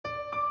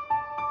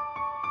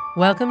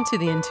Welcome to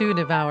the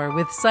Intuitive Hour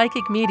with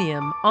psychic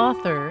medium,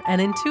 author,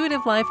 and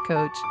intuitive life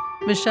coach,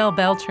 Michelle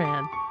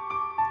Beltran.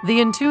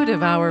 The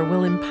Intuitive Hour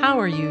will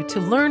empower you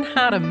to learn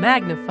how to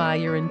magnify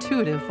your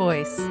intuitive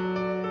voice.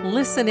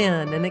 Listen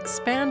in and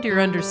expand your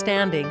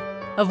understanding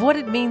of what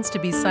it means to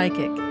be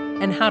psychic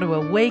and how to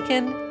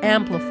awaken,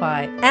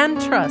 amplify,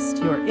 and trust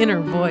your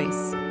inner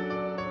voice.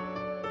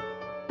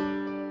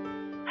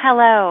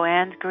 Hello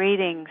and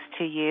greetings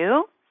to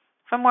you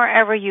from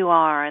wherever you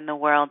are in the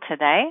world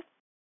today.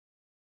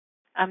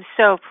 I'm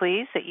so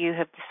pleased that you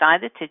have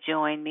decided to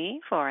join me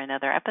for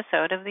another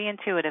episode of the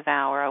Intuitive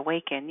Hour,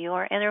 Awaken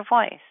Your Inner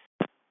Voice.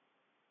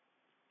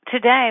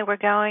 Today we're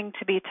going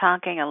to be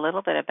talking a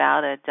little bit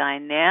about a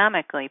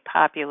dynamically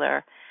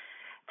popular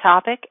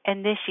topic,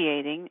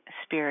 initiating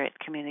spirit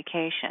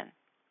communication.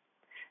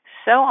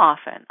 So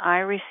often I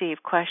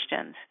receive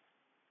questions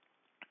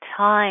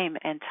time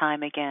and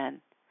time again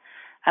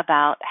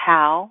about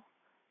how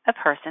a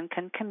person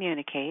can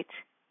communicate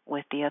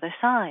with the other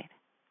side.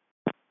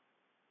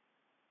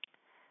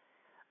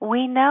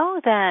 We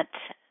know that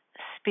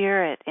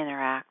spirit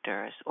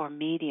interactors or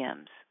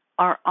mediums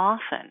are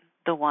often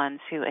the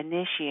ones who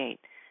initiate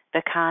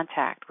the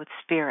contact with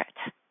spirit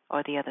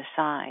or the other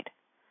side.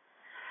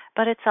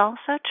 But it's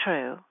also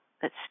true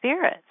that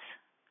spirits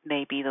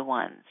may be the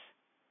ones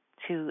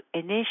to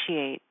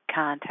initiate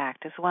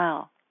contact as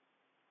well.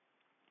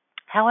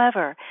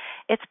 However,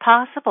 it's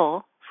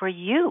possible for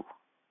you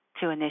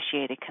to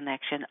initiate a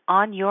connection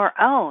on your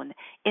own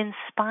in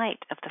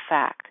spite of the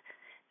fact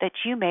that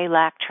you may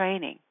lack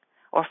training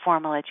or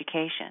formal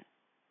education.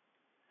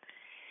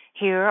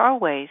 Here are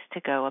ways to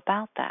go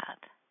about that.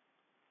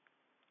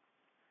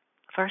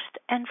 First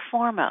and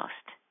foremost,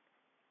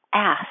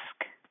 ask.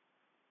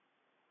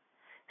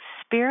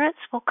 Spirits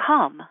will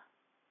come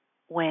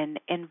when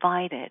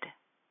invited.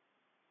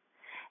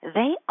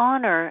 They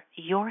honor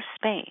your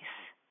space,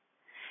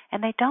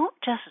 and they don't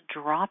just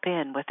drop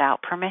in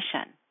without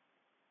permission.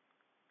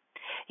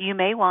 You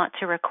may want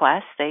to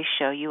request they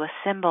show you a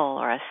symbol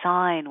or a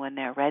sign when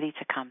they're ready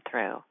to come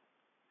through.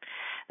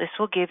 This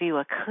will give you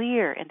a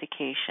clear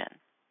indication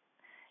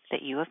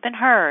that you have been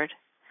heard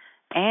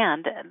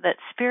and that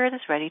spirit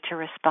is ready to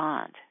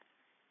respond.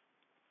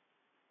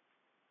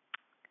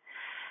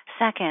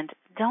 Second,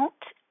 don't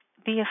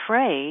be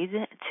afraid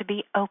to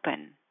be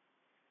open.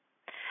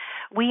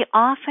 We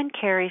often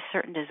carry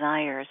certain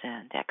desires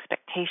and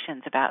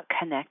expectations about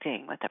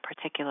connecting with a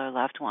particular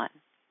loved one.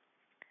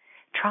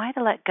 Try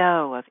to let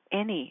go of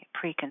any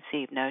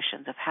preconceived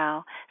notions of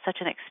how such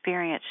an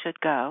experience should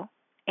go,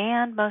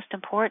 and most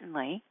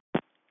importantly,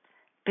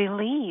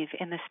 believe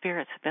in the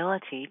Spirit's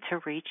ability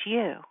to reach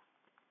you.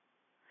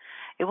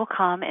 It will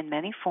come in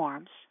many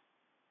forms,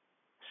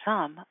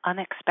 some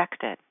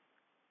unexpected.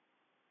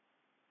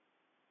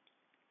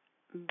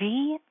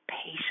 Be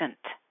patient.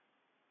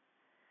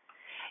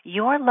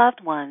 Your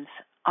loved ones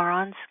are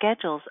on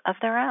schedules of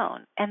their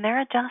own, and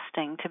they're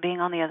adjusting to being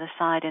on the other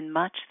side in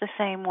much the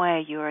same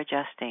way you are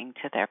adjusting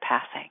to their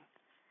passing.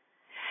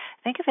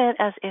 Think of it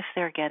as if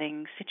they're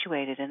getting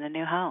situated in a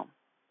new home.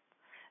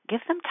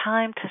 Give them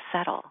time to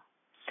settle.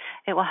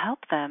 It will help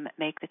them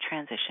make the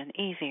transition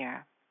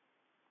easier.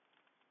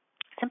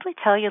 Simply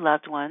tell your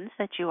loved ones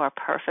that you are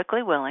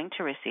perfectly willing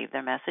to receive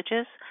their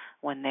messages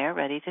when they're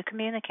ready to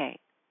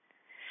communicate.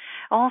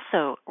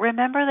 Also,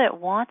 remember that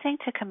wanting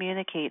to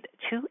communicate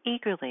too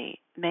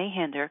eagerly may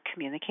hinder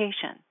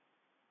communication.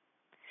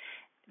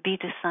 Be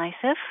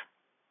decisive,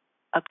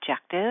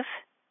 objective,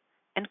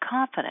 and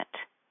confident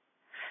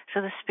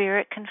so the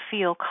spirit can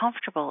feel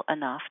comfortable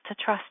enough to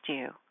trust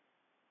you.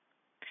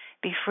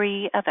 Be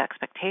free of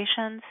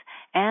expectations,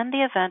 and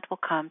the event will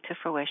come to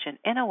fruition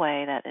in a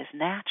way that is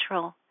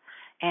natural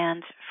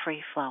and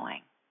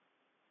free-flowing.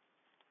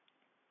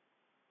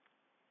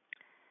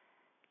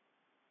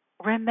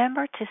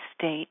 Remember to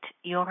state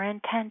your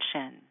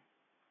intention.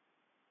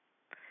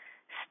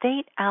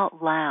 State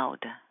out loud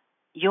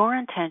your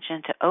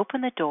intention to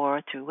open the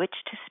door through which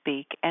to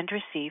speak and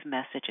receive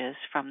messages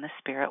from the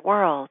spirit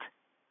world.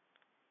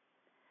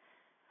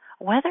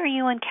 Whether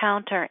you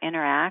encounter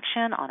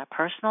interaction on a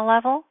personal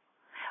level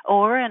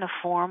or in a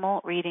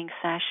formal reading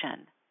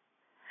session,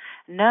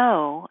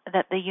 know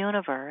that the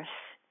universe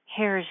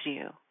hears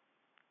you.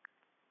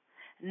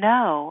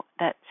 Know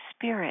that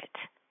spirit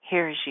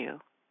hears you.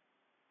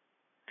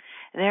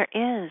 There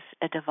is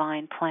a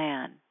divine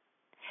plan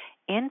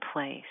in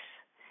place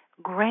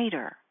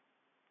greater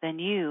than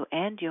you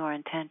and your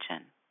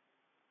intention.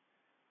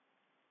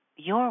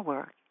 Your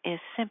work is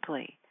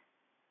simply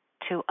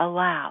to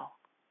allow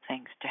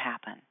things to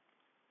happen.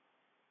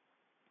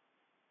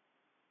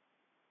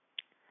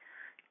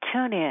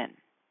 Tune in.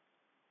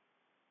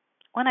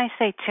 When I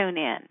say tune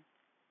in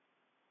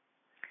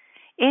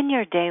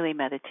your daily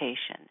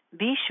meditation,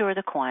 be sure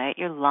to quiet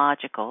your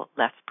logical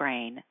left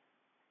brain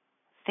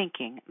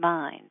thinking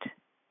mind.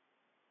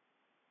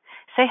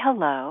 Say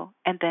hello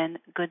and then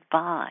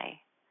goodbye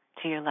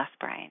to your left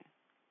brain.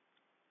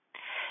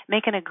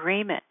 Make an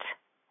agreement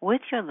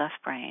with your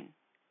left brain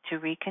to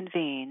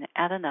reconvene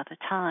at another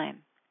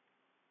time.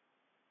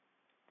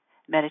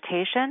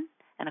 Meditation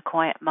and a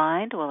quiet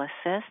mind will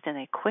assist in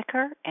a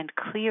quicker and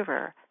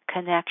clearer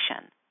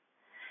connection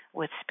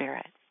with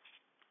spirit.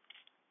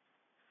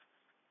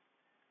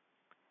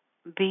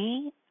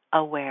 Be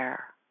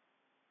aware.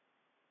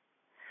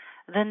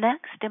 The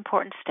next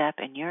important step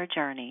in your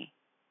journey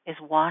is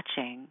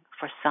watching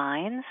for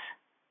signs,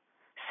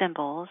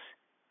 symbols,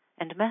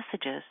 and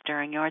messages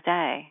during your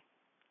day.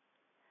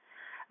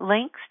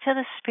 Links to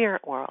the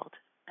spirit world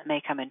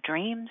may come in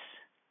dreams,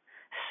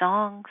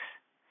 songs,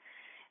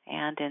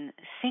 and in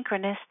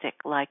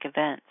synchronistic-like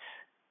events,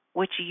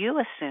 which you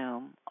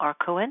assume are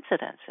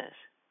coincidences.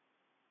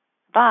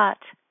 But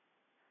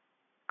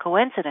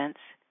coincidence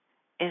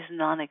is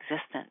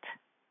non-existent.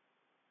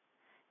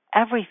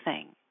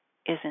 Everything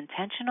is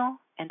intentional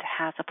and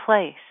has a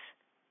place.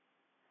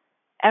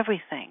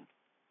 Everything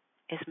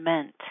is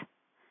meant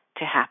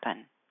to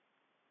happen.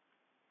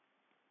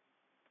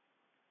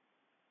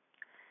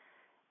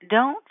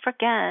 Don't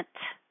forget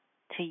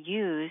to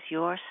use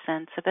your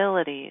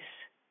sensibilities.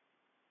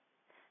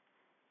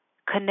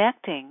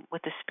 Connecting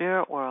with the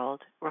spirit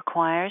world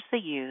requires the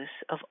use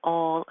of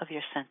all of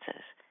your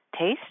senses: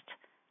 taste,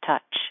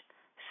 touch,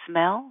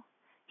 smell,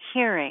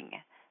 hearing,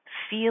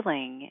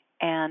 feeling,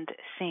 and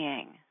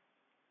seeing.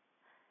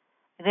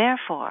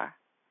 Therefore,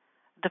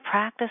 the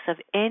practice of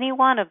any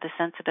one of the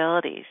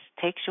sensibilities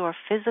takes your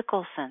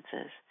physical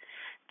senses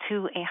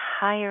to a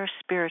higher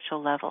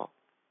spiritual level.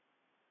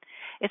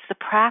 It's the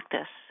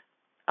practice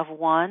of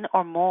one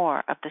or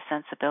more of the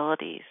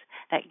sensibilities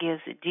that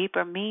gives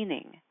deeper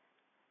meaning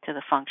to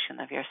the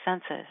function of your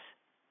senses.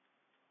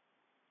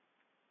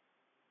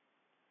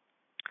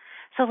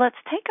 So let's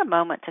take a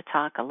moment to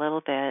talk a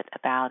little bit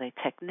about a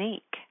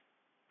technique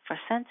for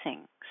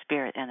sensing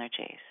spirit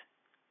energies.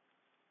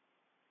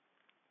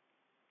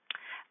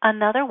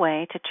 Another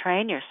way to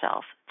train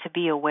yourself to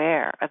be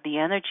aware of the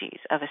energies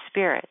of a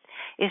spirit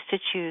is to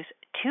choose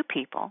two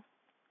people,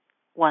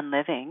 one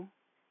living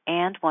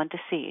and one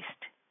deceased,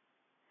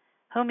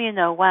 whom you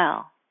know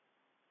well.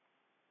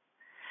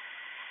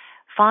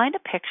 Find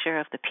a picture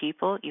of the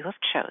people you have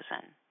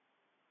chosen.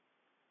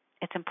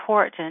 It's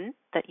important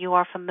that you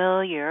are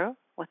familiar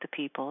with the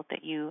people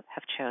that you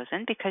have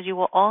chosen because you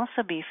will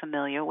also be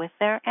familiar with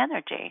their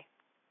energy.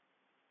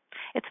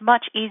 It's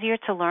much easier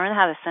to learn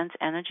how to sense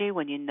energy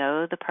when you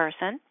know the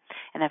person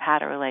and have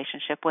had a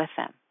relationship with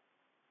them.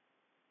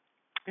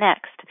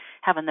 Next,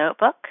 have a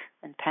notebook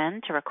and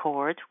pen to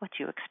record what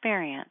you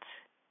experience.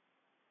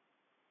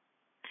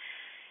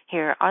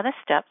 Here are the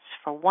steps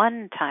for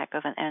one type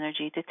of an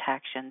energy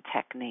detection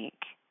technique.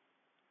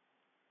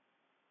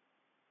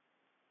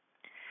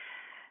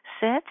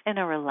 Sit in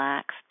a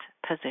relaxed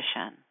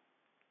position.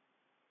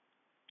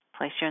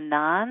 Place your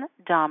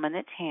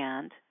non-dominant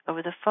hand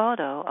over the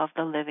photo of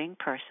the living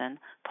person,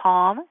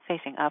 palm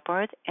facing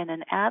upward in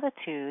an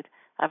attitude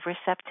of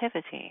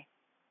receptivity.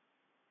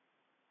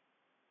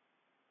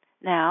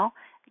 Now,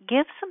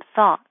 give some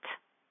thought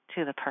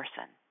to the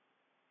person.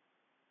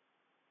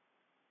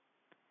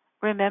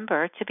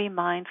 Remember to be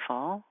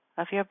mindful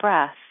of your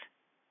breath.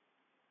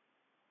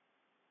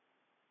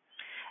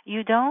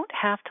 You don't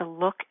have to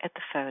look at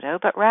the photo,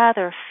 but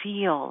rather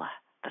feel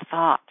the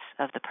thoughts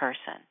of the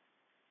person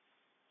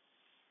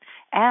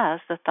as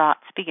the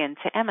thoughts begin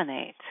to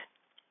emanate.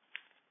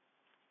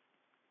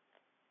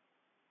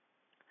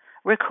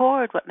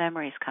 Record what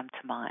memories come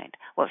to mind,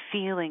 what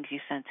feelings you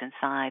sense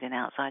inside and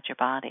outside your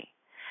body.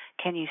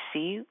 Can you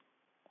see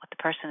what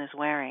the person is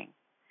wearing?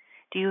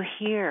 Do you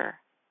hear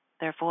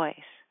their voice?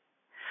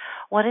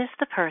 What is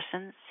the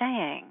person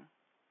saying?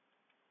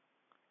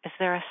 Is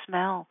there a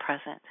smell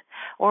present?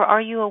 Or are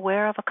you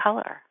aware of a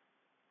color?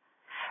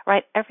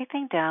 Write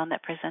everything down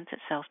that presents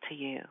itself to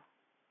you.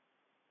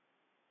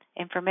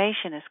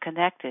 Information is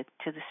connected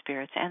to the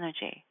spirit's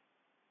energy.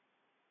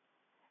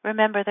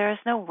 Remember, there is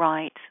no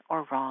right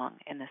or wrong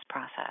in this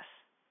process.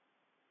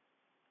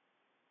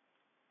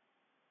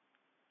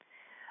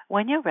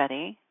 When you're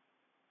ready,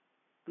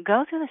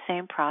 go through the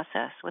same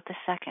process with the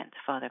second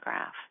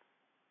photograph,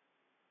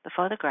 the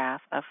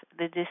photograph of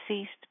the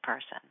deceased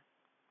person.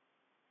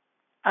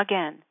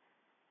 Again,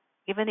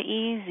 give an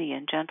easy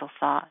and gentle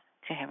thought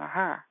to him or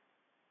her,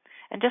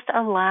 and just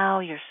allow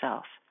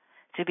yourself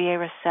to be a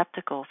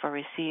receptacle for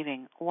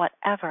receiving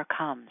whatever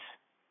comes.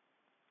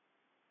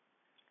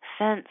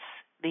 Sense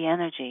the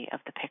energy of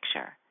the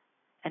picture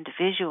and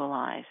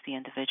visualize the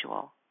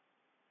individual.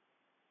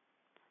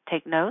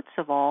 Take notes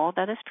of all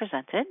that is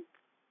presented.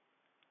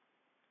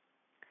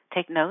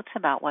 Take notes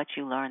about what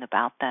you learn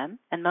about them,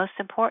 and most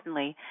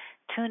importantly,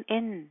 tune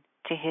in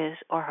to his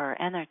or her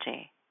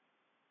energy.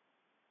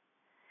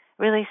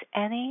 Release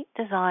any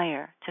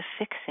desire to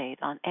fixate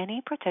on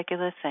any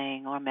particular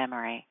thing or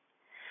memory.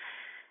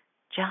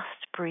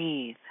 Just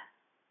breathe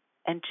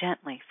and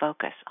gently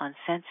focus on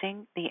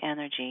sensing the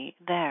energy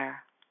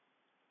there.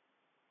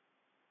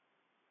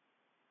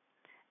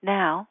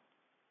 Now,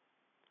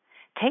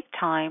 take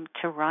time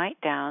to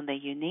write down the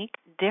unique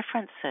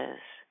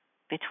differences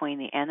between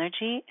the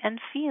energy and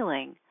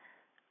feeling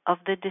of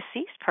the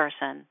deceased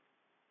person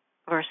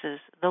versus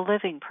the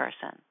living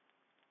person.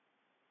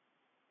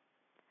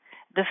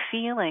 The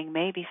feeling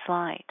may be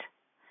slight,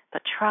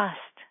 but trust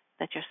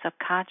that your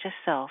subconscious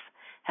self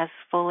has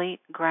fully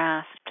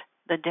grasped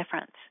the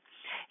difference.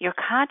 Your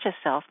conscious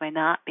self may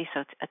not be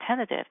so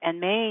attentive and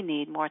may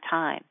need more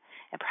time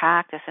and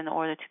practice in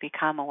order to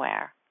become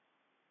aware.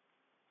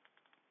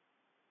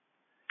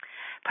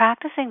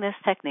 Practicing this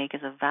technique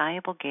is a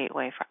valuable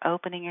gateway for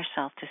opening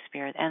yourself to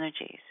spirit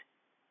energies.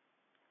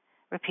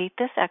 Repeat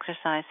this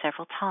exercise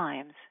several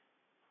times.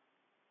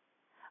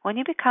 When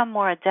you become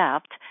more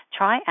adept,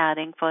 try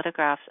adding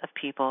photographs of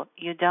people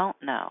you don't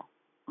know,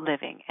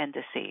 living and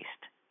deceased.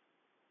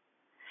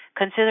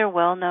 Consider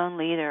well-known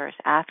leaders,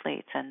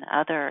 athletes, and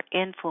other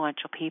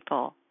influential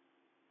people.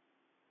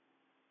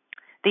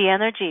 The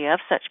energy of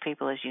such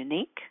people is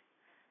unique,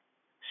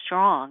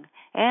 strong,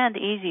 and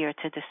easier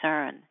to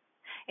discern.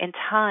 In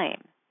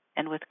time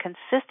and with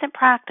consistent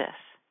practice,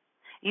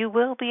 you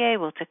will be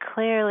able to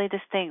clearly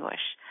distinguish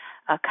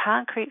a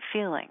concrete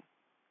feeling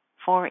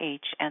for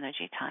each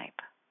energy type.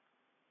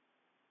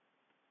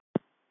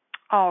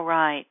 All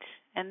right,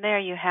 and there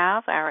you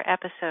have our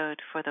episode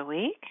for the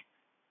week.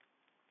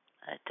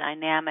 A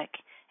dynamic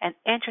and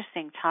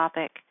interesting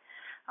topic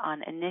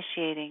on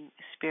initiating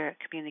spirit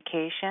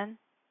communication.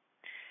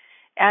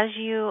 As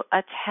you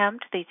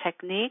attempt the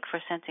technique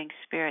for sensing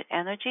spirit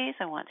energies,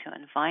 I want to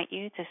invite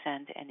you to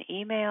send an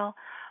email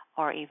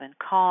or even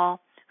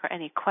call for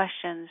any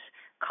questions,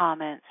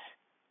 comments,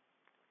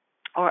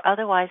 or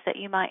otherwise that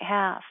you might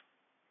have.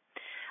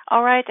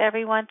 All right,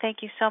 everyone, thank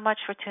you so much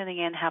for tuning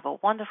in. Have a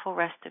wonderful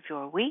rest of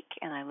your week,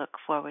 and I look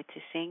forward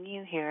to seeing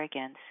you here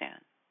again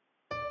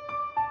soon.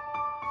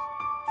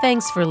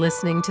 Thanks for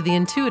listening to the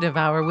Intuitive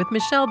Hour with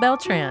Michelle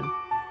Beltran.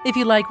 If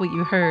you like what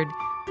you heard,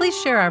 please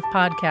share our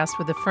podcast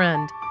with a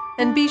friend,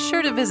 and be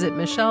sure to visit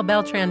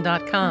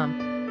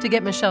michellebeltran.com to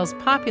get Michelle's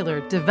popular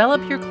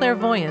Develop Your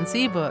Clairvoyance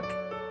ebook.